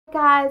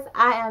Guys,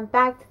 I am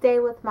back today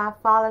with my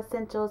fall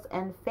essentials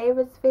and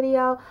favorites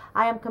video.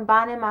 I am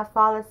combining my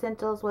fall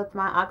essentials with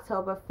my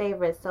October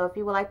favorites. So if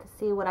you would like to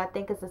see what I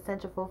think is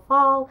essential for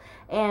fall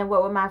and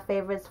what were my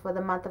favorites for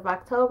the month of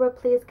October,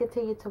 please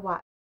continue to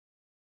watch.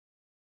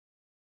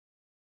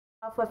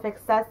 With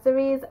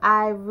accessories,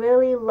 I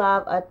really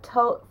love a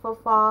tote for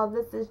fall.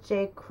 This is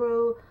J.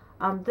 Crew.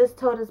 This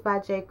tote is by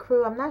J.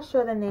 Crew. I'm not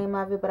sure the name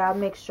of it, but I'll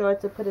make sure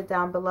to put it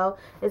down below.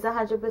 It's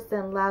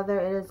 100% leather.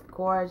 It is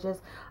gorgeous.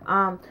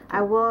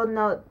 I will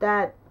note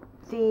that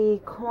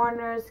the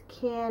corners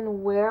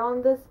can wear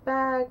on this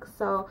bag,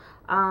 so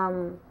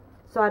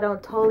I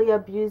don't totally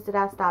abuse it.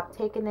 I stopped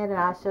taking it, and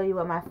I'll show you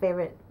what my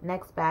favorite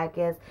next bag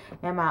is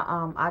and my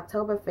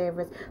October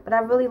favorites. But I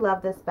really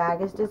love this bag.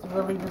 It's just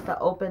really just an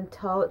open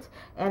tote,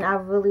 and I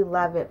really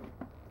love it.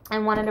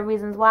 And one of the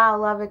reasons why I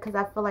love it, because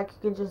I feel like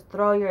you can just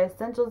throw your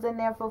essentials in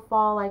there for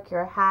fall, like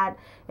your hat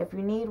if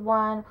you need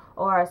one,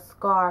 or a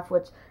scarf,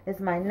 which is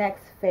my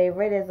next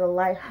favorite. Is a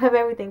light, I have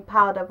everything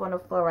piled up on the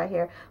floor right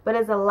here, but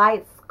it's a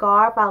light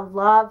scarf. I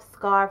love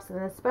scarves,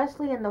 and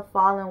especially in the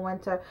fall and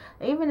winter,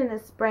 even in the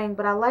spring,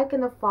 but I like in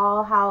the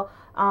fall how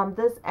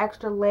this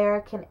extra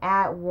layer can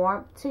add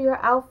warmth to your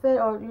outfit,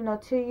 or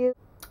to you.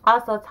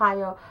 Also tie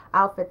your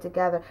outfit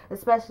together,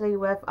 especially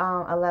with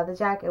a leather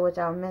jacket, which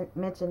I'll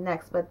mention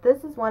next. But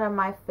this is one of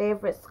my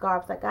favorite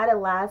scarves. I got it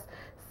last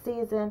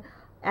season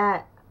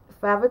at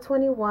Forever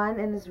 21,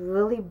 and it's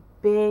really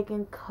big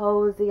and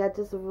cozy. I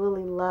just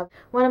really love it.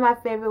 One of my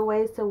favorite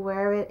ways to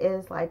wear it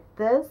is like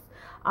this,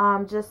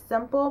 just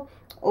simple,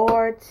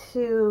 or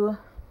to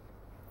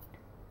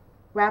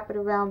wrap it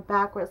around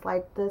backwards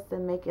like this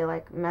and make it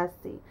like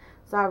messy.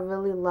 So I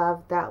really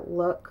love that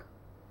look.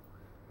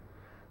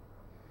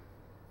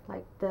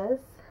 Like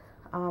this,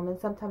 and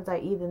sometimes I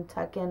even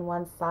tuck in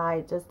one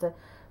side just to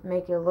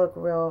make it look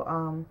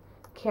real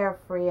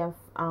carefree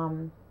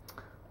and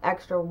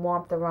extra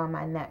warmth around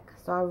my neck.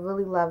 So I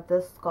really love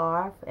this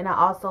scarf, and I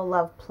also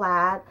love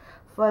plaid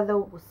for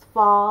the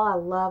fall. I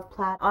love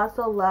plaid. I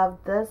also love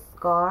this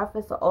scarf.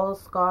 It's an old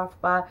scarf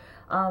by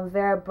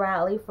Vera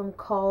Bradley from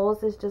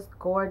Kohl's. It's just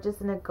gorgeous,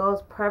 and it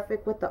goes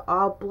perfect with the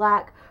all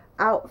black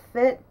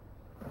outfit.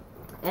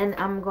 And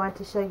I'm going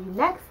to show you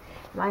next.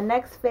 My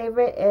next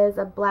favorite is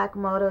a black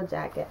moto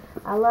jacket.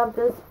 I love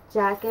this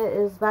jacket.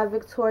 It's by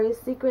Victoria's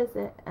Secret,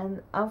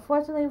 and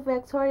unfortunately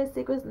Victoria's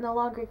Secret no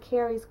longer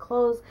carries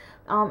clothes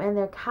in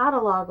their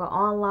catalog or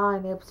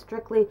online. They're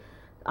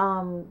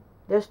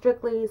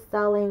strictly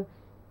selling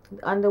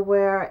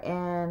underwear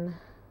and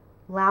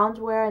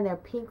loungewear in their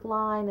pink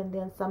line, and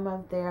then some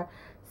of their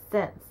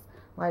scents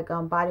like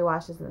body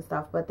washes and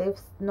stuff, but they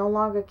no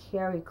longer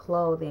carry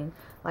clothing,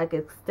 like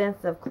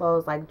extensive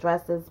clothes like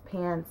dresses,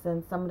 pants,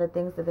 and some of the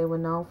things that they were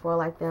known for,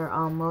 like their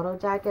moto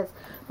jackets.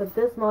 But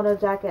this moto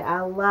jacket I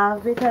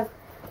love because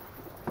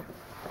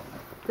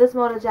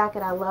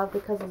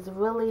it's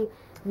really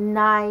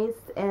nice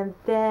and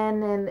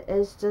thin, and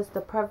it's just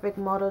the perfect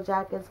moto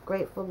jacket. It's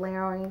great for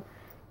layering,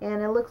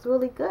 and it looks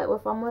really good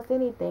with almost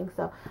anything.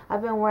 So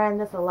I've been wearing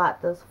this a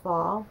lot this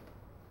fall.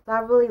 So I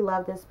really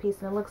love this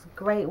piece, and it looks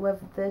great with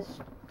this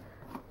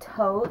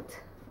tote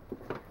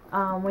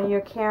when you're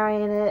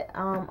carrying it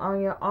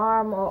on your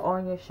arm or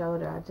on your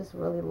shoulder. I just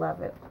really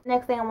love it.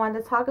 Next thing I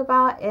wanted to talk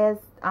about is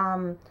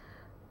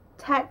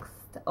text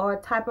or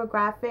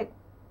typographic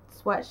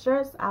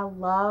sweatshirts. I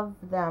love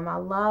them. I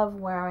love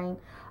wearing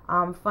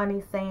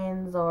funny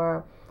sayings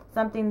or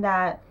something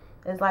that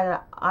is like an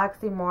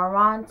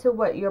oxymoron to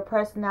what your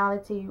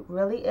personality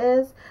really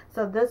is.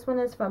 So this one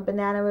is from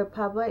Banana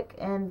Republic,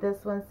 and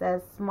this one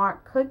says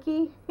smart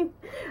cookie.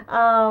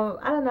 I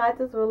don't know, I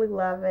just really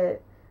love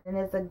it, and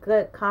it's a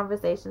good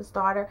conversation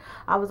starter.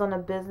 I was on a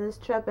business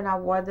trip, and I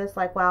wore this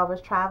like while I was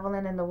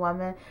traveling, and the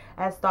woman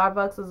at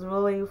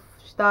Starbucks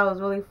she thought it was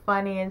really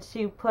funny, and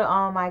she put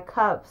on my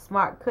cup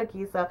smart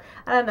cookie. So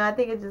I don't know, I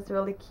think it's just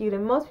really cute,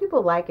 and most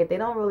people like it. They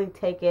don't really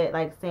take it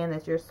like saying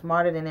that you're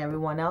smarter than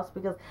everyone else,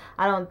 because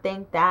I don't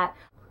think that.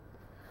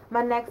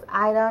 My next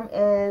item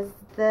is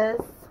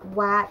this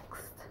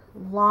waxed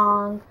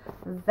long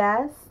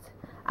vest.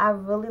 I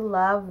really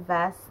love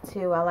vests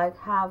too. I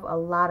have a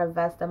lot of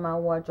vests in my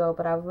wardrobe,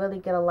 but I really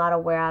get a lot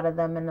of wear out of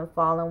them in the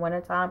fall and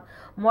winter time.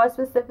 More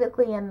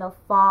specifically in the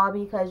fall,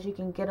 because you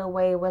can get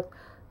away with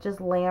just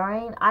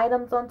layering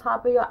items on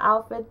top of your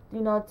outfit,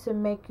 to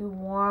make you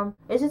warm.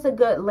 It's just a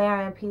good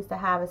layering piece to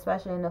have,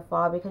 especially in the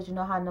fall, because you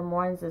know how in the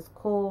mornings it's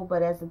cool,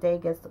 but as the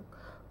day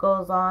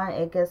goes on,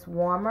 it gets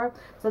warmer.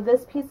 So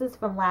this piece is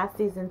from last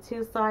season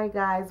too. Sorry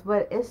guys,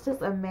 but it's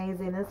just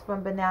amazing. It's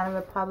from Banana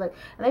Republic,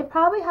 and they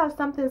probably have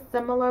something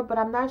similar, but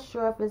I'm not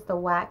sure if it's the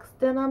wax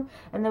denim.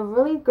 And the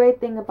really great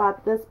thing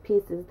about this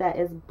piece is that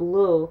it's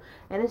blue,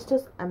 and it's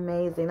just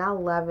amazing. I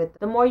love it.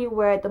 The more you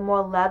wear it, the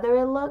more leather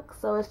it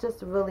looks, so it's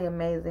just really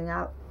amazing.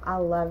 I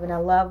love it. I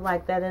love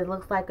like that it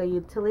looks like a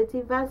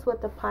utility vest with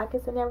the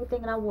pockets and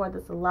everything, and I wore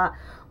this a lot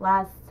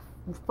last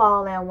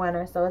fall and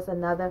winter, so it's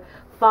another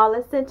fall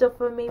essential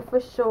for me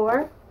for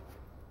sure.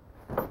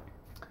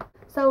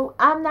 So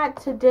I'm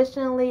not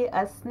traditionally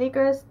a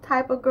sneakers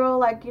type of girl,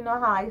 like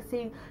how I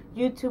see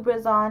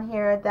YouTubers on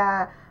here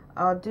that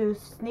I'll do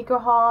sneaker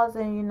hauls,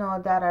 and you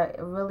know, that are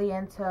really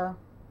into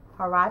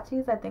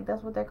Harachis. I think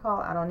that's what they're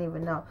called. I don't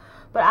even know.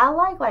 But I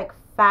like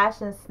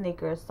fashion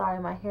sneakers.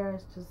 Sorry, my hair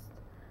is just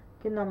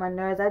getting on my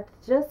nerves. I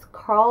just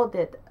curled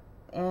it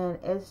and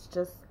it's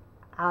just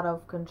out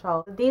of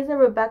control. These are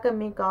Rebecca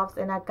Minkoffs,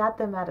 and I got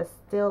them at a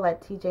steal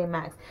at TJ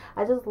Maxx.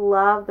 I just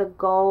love the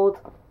gold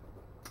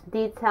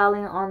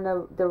detailing on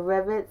the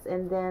rivets,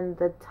 and then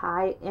the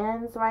tie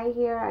ends right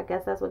here. I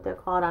guess that's what they're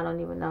called. I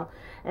don't even know.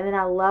 And then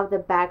I love the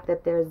back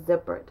that they're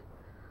zippered.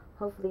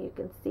 Hopefully you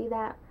can see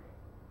that.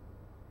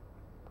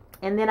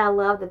 And then I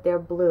love that they're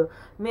blue.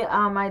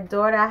 My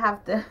daughter, I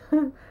have to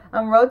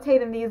I'm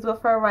rotating these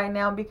with her right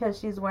now because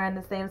she's wearing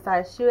the same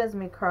size shoe as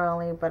me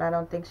currently, but I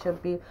don't think she'll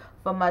be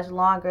for much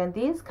longer. And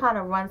these kind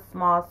of run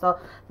small, so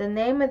the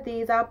name of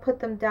these, I'll put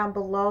them down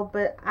below,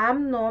 but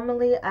I'm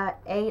normally a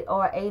 8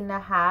 or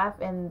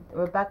 8.5, and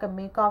Rebecca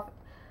Minkoff,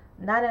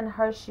 not in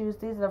her shoes.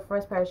 These are the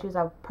first pair of shoes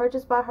I've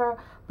purchased by her,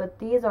 but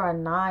these are a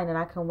 9 and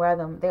I can wear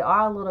them. They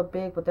are a little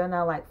big, but they're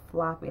not like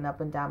flopping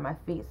up and down my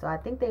feet. So I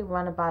think they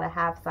run about a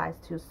half size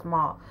too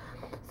small.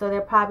 So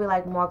they're probably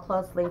like more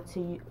closely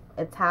to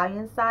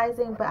Italian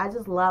sizing, but I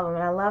just love them,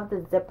 and I love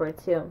the zipper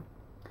too.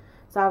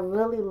 So I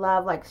really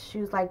love like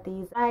shoes like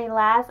these. My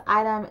last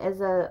item is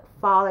a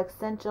fall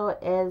essential,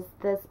 is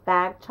this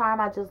bag charm.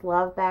 I just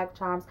love bag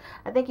charms.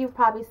 I think you've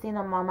probably seen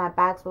them on my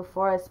bags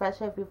before,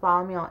 especially if you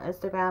follow me on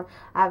Instagram.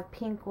 I have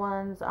pink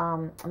ones,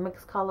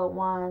 mixed colored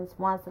ones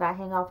that I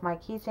hang off my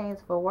keychains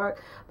for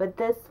work. But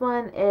this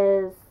one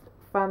is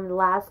from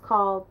Last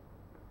Call,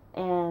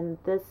 and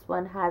this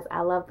one has,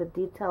 I love the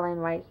detailing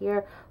right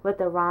here with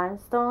the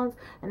rhinestones,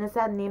 and it's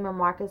at Neiman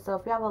Marcus. So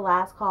if you have a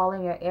Last Call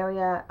in your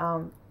area,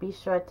 be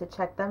sure to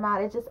check them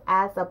out. It just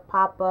adds a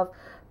pop of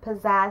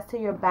pizzazz to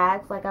your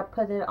bags. Like I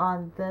put it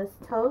on this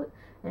tote,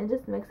 and it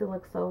just makes it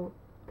look so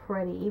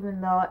pretty,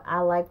 even though I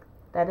like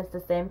that it's the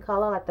same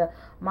color, like the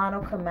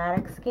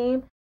monochromatic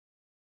scheme.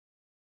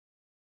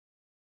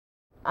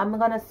 I'm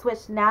gonna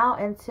switch now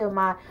into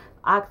my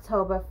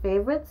October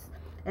favorites.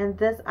 And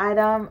this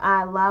item,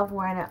 I love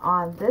wearing it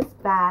on this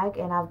bag,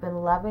 and I've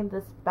been loving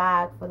this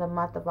bag for the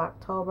month of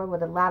October,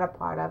 with the latter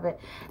part of it.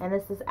 And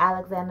this is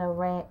Alexander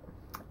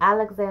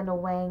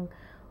Wang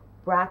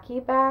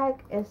Rockie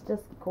bag. It's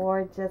just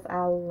gorgeous.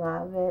 I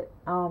love it.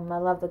 I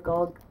love the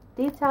gold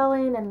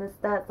detailing and the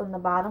studs on the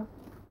bottom.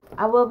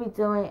 I will be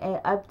doing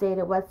a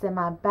updated what's in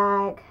my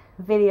bag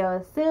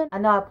video soon. I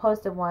know I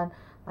posted one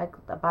like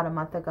about a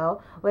month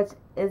ago, which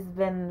has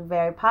been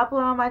very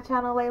popular on my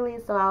channel lately,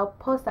 so I'll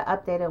post an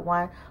updated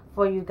one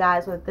for you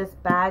guys with this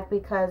bag,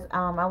 because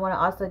I want to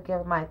also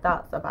give my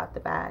thoughts about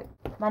the bag.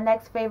 My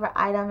next favorite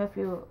item, if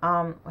you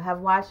have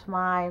watched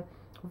my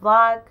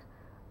vlog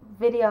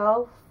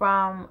video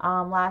from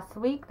last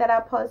week that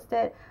I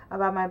posted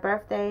about my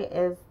birthday,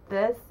 is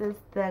this is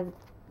the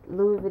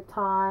Louis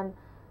Vuitton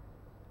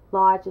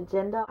large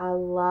agenda. I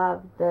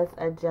love this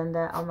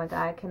agenda. Oh my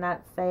god, I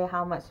cannot say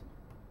how much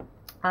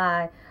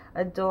I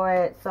adore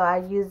it. So I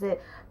use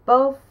it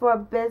both for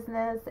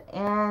business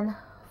and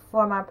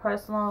for my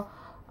personal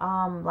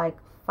like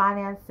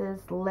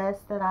finances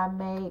list that I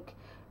make,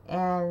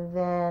 and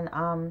then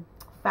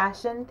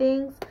fashion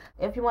things.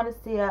 If you want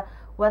to see a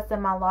what's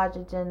in my large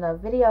agenda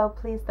video,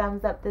 please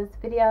thumbs up this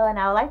video, and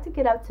I would like to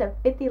get up to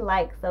 50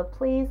 likes, so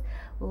please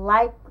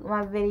like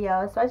my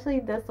video, especially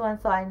this one,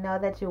 so I know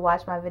that you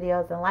watch my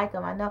videos and like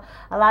them. I know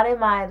a lot of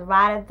my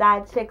ride or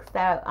die chicks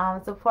that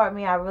support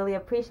me, I really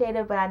appreciate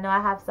it, but I know I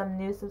have some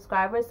new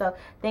subscribers, so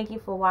thank you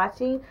for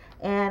watching.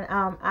 And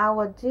I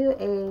will do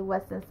a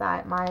what's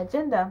inside my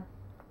agenda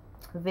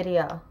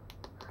video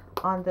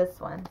on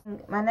this one.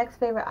 My next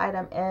favorite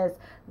item is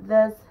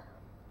this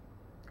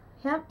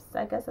Hemp's,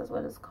 I guess that's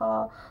what it's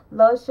called,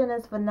 lotion.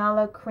 Is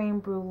vanilla cream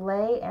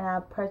brulee, and I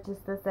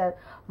purchased this at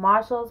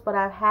Marshall's, but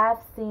I have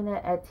seen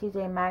it at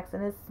TJ Maxx,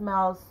 and it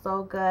smells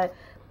so good.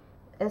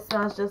 It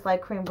smells just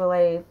like cream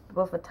brulee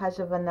with a touch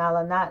of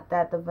vanilla. Not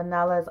that the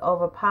vanilla is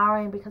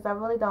overpowering, because I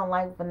really don't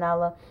like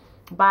vanilla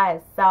by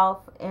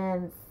itself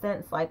in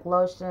scents like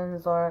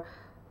lotions or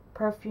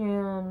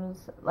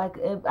perfumes. Like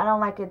I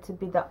don't like it to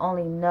be the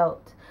only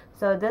note.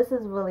 So this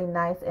is really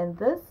nice, and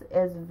this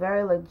is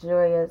very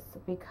luxurious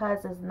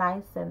because it's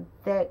nice and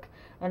thick,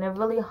 and it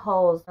really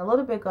holds. A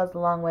little bit goes a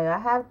long way.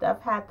 I've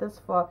had this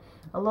for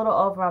a little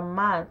over a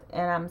month,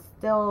 and I'm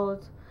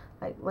still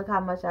like, look how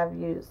much I've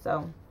used.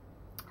 So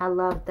I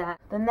love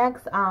that. The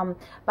next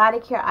body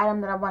care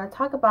item that I want to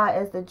talk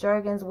about is the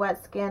Jergens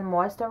Wet Skin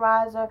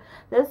Moisturizer.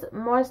 This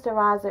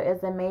moisturizer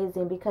is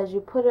amazing because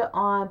you put it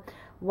on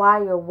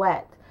while you're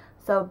wet.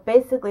 So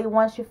basically,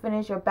 once you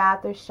finish your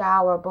bath or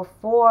shower,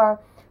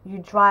 before you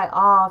dry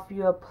off,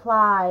 you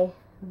apply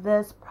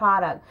this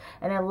product,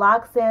 and it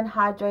locks in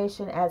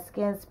hydration at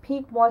skin's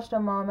peak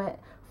moisture moment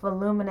for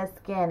luminous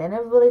skin, and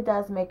it really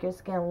does make your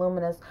skin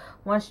luminous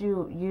once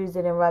you use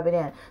it and rub it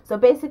in. So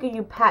basically,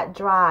 you pat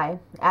dry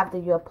after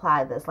you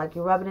apply this. Like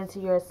you rub it into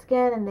your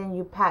skin, and then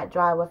you pat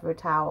dry with your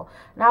towel.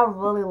 And I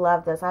really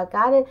love this. I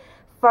got it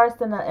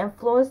first in the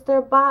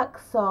influencer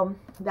box, so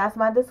that's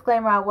my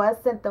disclaimer. I was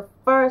sent the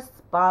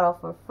first bottle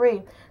for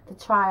free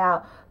to try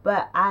out,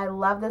 but I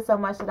loved it so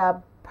much that I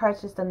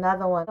purchased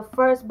another one. The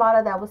first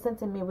bottle that was sent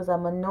to me was a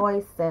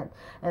Manoi scent,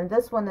 and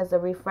this one is a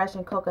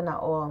refreshing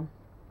coconut oil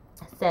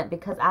scent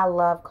because I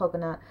love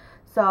coconut.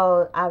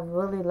 So I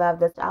really love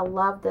this. I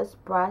love this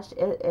brush.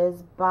 It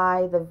is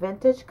by the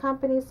Vintage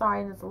Company.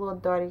 Sorry, and it's a little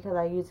dirty because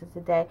I use it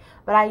today,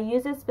 but I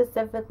use it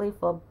specifically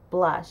for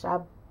blush.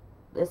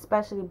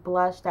 Especially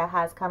blush that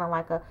has kind of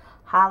like a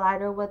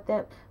highlighter with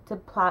it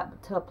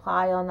to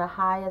apply on the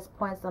highest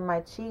points of my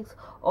cheeks,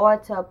 or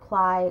to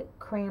apply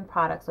cream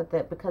products with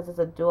it because it's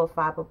a dual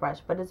fiber brush.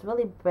 But it's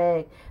really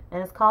big,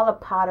 and it's called a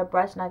powder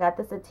brush, and I got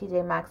this at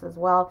TJ Maxx as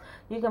well.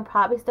 You can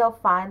probably still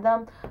find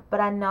them, but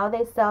I know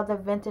they sell the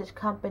Vintage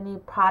Company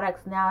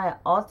products now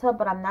at Ulta,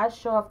 but I'm not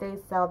sure if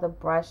they sell the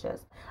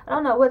brushes. I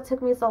don't know what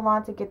took me so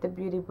long to get the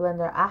beauty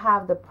blender. I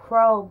have the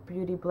Pro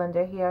beauty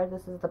blender here.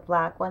 This is the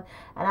black one,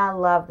 and I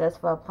love this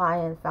for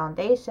applying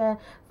foundation,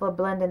 for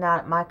blending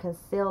out my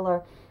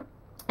concealer.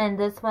 And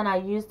this one, I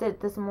used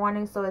it this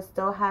morning, so it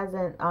still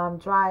hasn't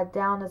dried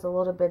down. It's a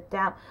little bit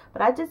damp,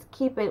 but I just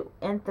keep it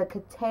in the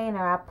container.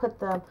 I put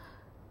the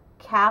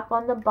cap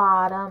on the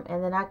bottom,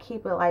 and then I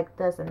keep it like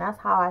this, and that's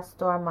how I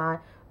store my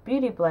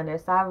beauty blender.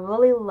 So I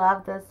really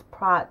love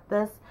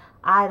this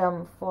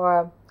item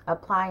for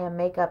applying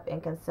makeup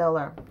and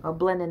concealer or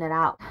blending it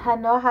out. I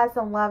know it has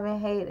some love and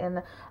hate,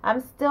 and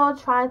I'm still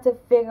trying to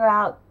figure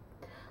out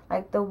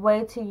like the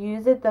way to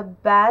use it the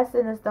best,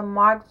 and it's the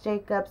Marc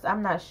Jacobs.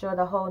 I'm not sure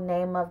the whole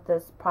name of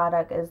this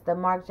product is the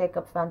Marc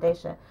Jacobs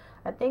foundation.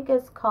 I think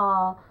it's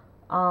called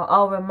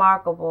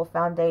Remarkable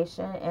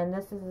foundation, and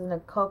this is in the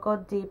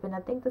Cocoa Deep, and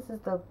I think this is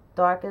the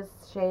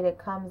darkest shade it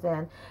comes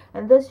in.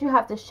 And this, you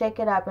have to shake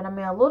it up, and I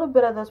mean a little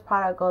bit of this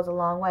product goes a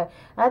long way.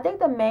 And I think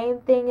the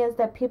main thing is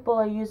that people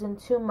are using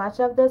too much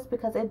of this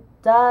because it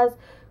does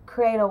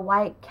create a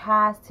white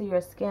cast to your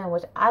skin,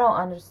 which I don't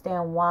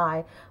understand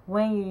why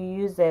when you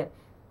use it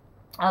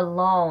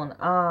alone.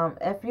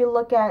 If you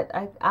look at,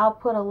 I'll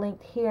put a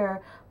link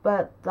here,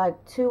 but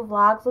like 2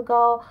 vlogs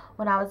ago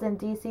when I was in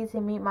DC to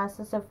meet my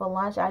sister for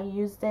lunch, I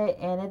used it,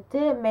 and it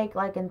did make,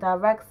 like in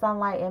direct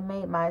sunlight, it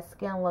made my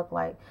skin look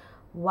like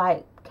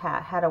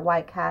had a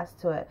white cast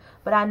to it.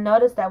 But I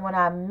noticed that when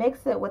I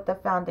mix it with the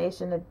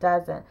foundation, it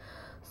doesn't.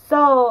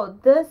 So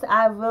this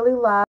I really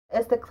love.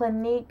 It's the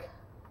Clinique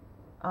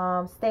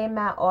Stay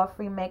Matte Oil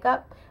Free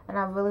Makeup, and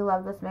I really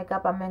love this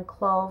makeup. I'm in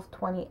Clove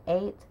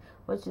 28,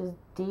 which is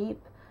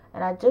deep,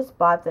 and I just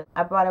bought this.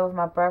 I brought it with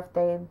my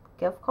birthday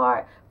gift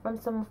card from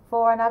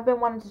Sephora, and I've been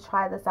wanting to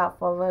try this out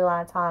for a really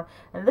long time.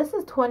 And this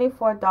is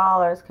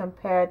 $24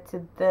 compared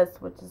to this,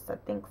 which is I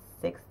think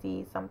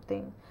 60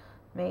 something,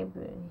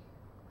 maybe.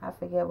 I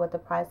forget what the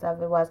price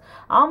of it was.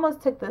 I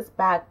almost took this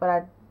back, but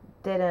I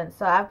didn't.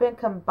 So I've been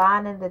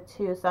combining the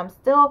two. So I'm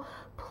still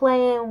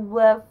playing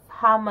with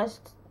how much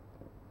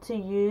to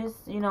use,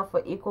 you know,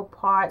 for equal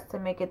parts to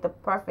make it the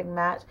perfect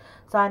match.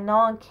 So I know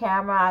on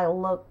camera I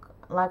look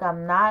like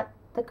I'm not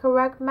the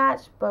correct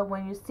match, but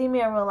when you see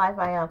me in real life,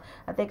 I am.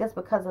 I think it's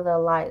because of the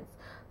lights.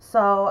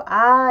 So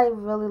I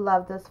really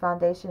love this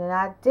foundation, and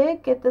I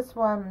did get this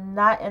one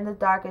not in the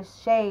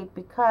darkest shade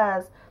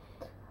because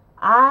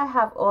I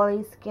have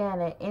oily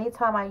skin, and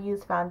anytime I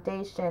use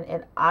foundation,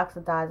 it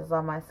oxidizes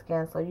on my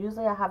skin. So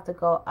usually I have to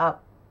go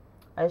up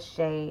a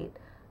shade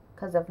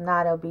because if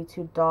not, it'll be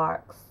too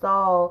dark.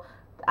 So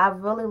I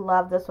really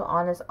love this one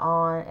on its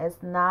own.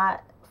 It's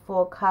not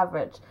full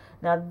coverage.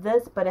 Now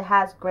this, but it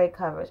has great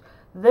coverage.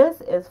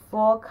 This is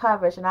full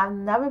coverage, and I've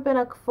never been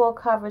a full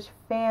coverage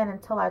fan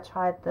until I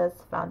tried this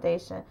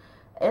foundation.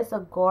 It's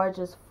a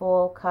gorgeous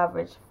full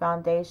coverage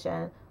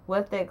foundation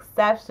with the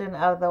exception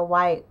of the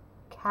white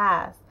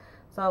cast.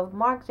 So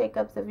Marc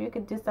Jacobs, if you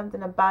could do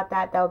something about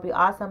that, that would be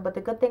awesome. But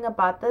the good thing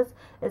about this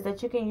is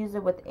that you can use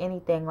it with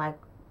anything, like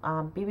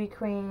BB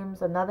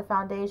creams, another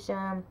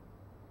foundation.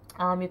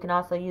 You can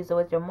also use it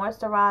with your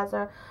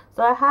moisturizer.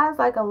 So it has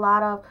like a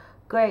lot of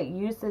great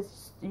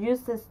uses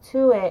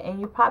to it,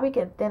 and you probably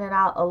can thin it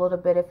out a little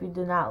bit if you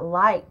do not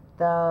like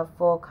the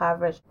full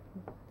coverage.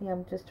 Yeah,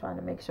 I'm just trying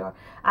to make sure.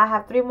 I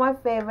have 3 more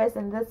favorites,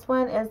 and this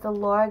one is the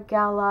Laura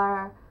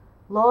Geller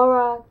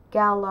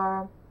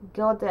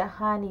Gilded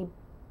Honey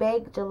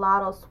Baked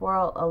Gelato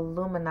Swirl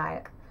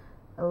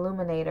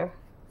Illuminator.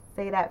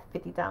 Say that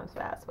 50 times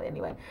fast, but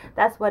anyway,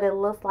 that's what it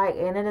looks like,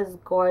 and it is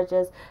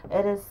gorgeous.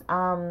 It is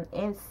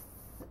it's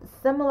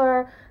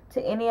similar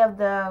to any of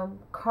the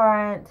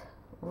current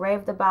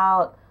raved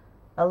about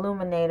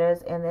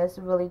illuminators, and it's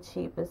really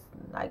cheap. It's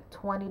like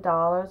 $20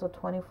 or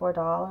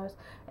 $24,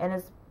 and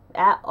it's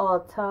at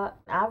Ulta.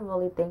 I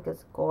really think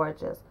it's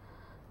gorgeous.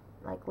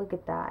 Like, look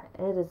at that.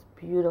 It is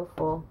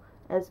beautiful.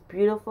 It's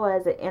beautiful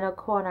as an inner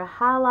corner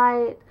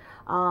highlight,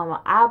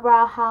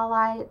 eyebrow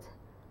highlight,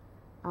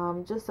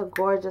 just a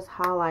gorgeous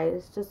highlight.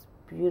 It's just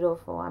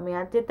beautiful. I mean,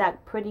 I did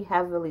that pretty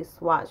heavily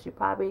swatch. You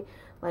probably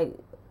like,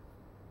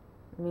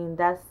 I mean,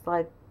 that's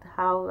like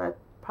how I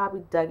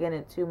probably dug in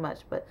it too much,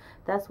 but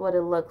that's what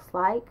it looks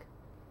like.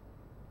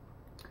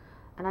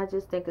 and I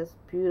just think it's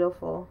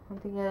beautiful. I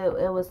think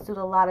it would suit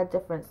a lot of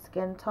different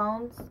skin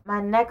tones.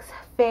 My next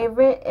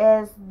favorite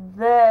is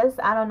this.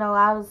 I don't know,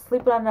 I was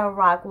sleeping under a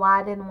rock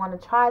why I didn't want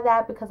to try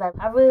that, because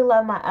I really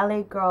love my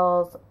LA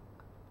Girls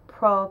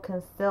Pro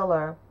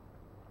Concealer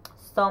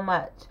so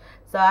much.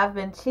 So I've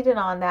been cheating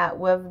on that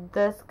with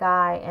this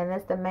guy, and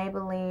it's the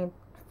Maybelline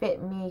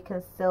Fit Me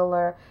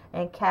Concealer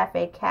in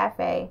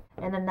Cafe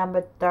in the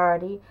number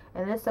 30,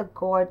 and it's a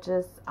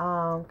gorgeous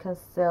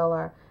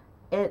concealer.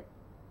 It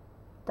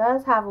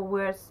does have a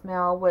weird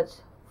smell, which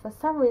for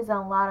some reason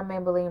a lot of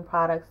Maybelline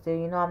products do.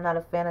 You know, I'm not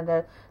a fan of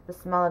the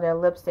smell of their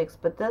lipsticks,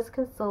 but this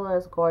concealer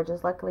is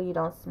gorgeous. Luckily you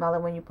don't smell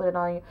it when you put it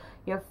on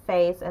your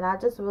face, and I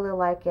just really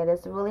like it.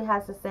 It really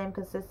has the same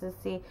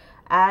consistency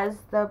as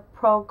the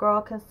Pro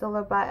Girl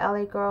Concealer by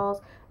LA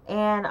Girls,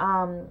 and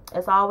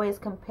it's always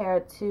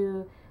compared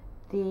to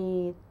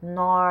the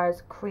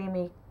NARS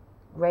Creamy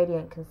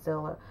Radiant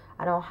Concealer.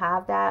 I don't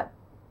have that,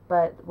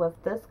 but with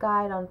this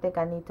guy, I don't think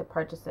I need to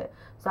purchase it.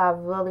 So I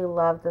really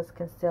love this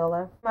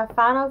concealer. My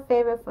final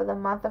favorite for the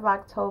month of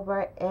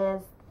October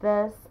is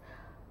this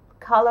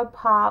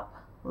ColourPop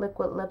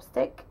liquid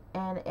lipstick,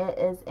 and it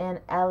is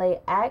in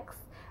LAX,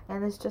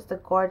 and it's just a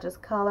gorgeous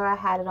color. I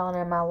had it on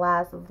in my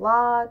last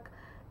vlog,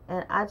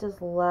 and I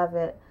just love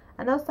it.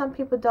 I know some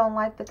people don't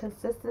like the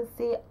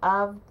consistency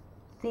of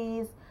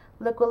these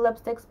liquid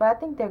lipsticks, but I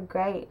think they're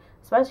great,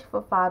 especially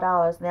for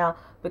 $5. Now,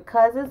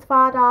 because it's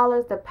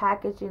 $5, the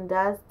packaging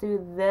does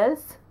do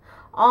this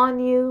on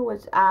you,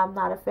 which I'm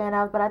not a fan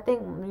of, but I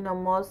think, you know,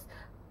 most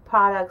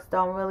products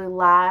don't really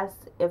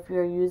last if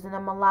you're using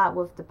them a lot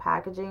with the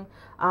packaging,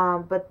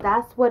 but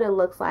that's what it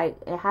looks like.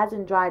 It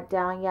hasn't dried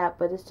down yet,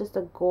 but it's just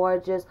a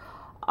gorgeous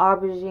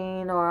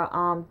aubergine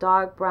or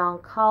dark brown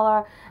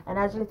color, and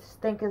I just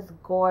think it's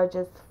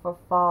gorgeous for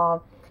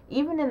fall.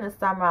 Even in the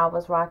summer, I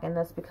was rocking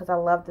this because I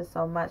loved it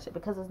so much,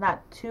 because it's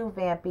not too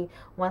vampy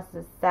once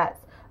it sets.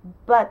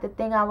 But the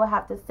thing I would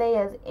have to say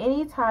is,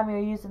 anytime you're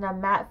using a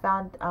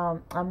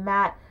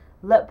matte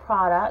lip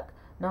product,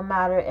 no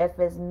matter if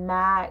it's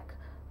MAC,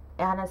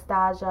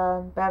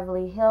 Anastasia,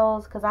 Beverly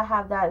Hills, because I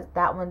have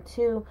that one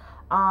too,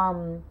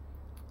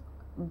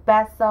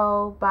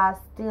 Beso by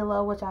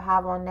Stila, which I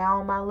have on now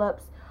on my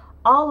lips,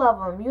 all of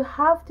them, you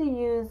have to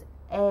use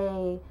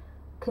a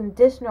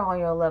conditioner on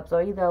your lips,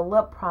 or either a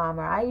lip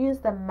primer. I use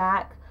the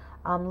MAC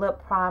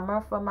lip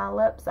primer for my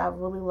lips. I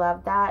really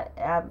love that.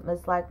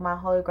 It's like my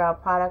holy grail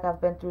product.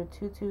 I've been through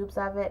 2 tubes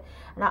of it,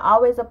 and I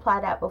always apply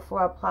that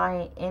before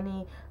applying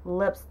any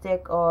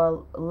lipstick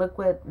or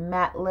liquid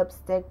matte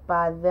lipstick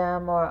by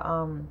them,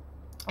 or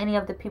any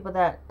of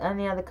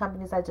the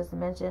companies I just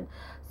mentioned.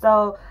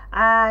 So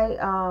I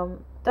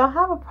don't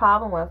have a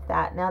problem with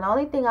that. Now, the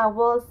only thing I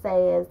will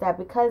say is that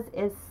because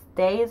it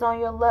stays on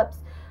your lips,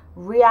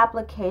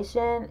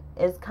 reapplication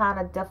is kind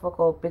of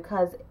difficult,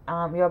 because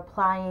you're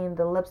applying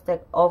the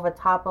lipstick over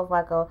top of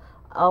like a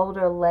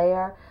older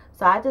layer.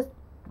 So I just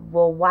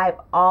will wipe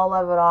all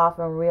of it off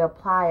and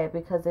reapply it,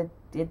 because it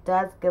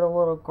does get a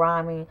little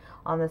grimy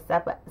on the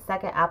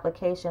second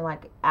application,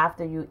 like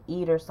after you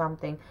eat or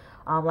something,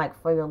 like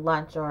for your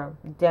lunch or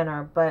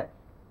dinner. But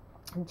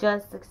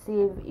just to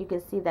see if you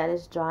can see that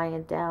it's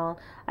drying down.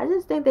 I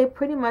just think they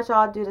pretty much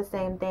all do the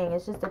same thing.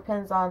 It just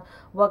depends on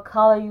what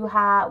color you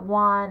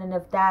want, and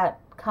if that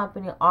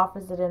company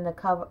offers it in the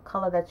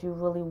color that you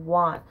really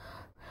want.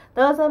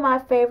 Those are my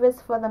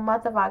favorites for the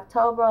month of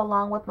October,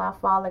 along with my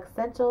fall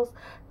essentials.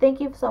 Thank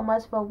you so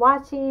much for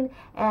watching,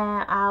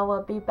 and I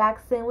will be back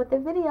soon with a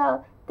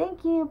video.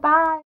 Thank you.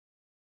 Bye.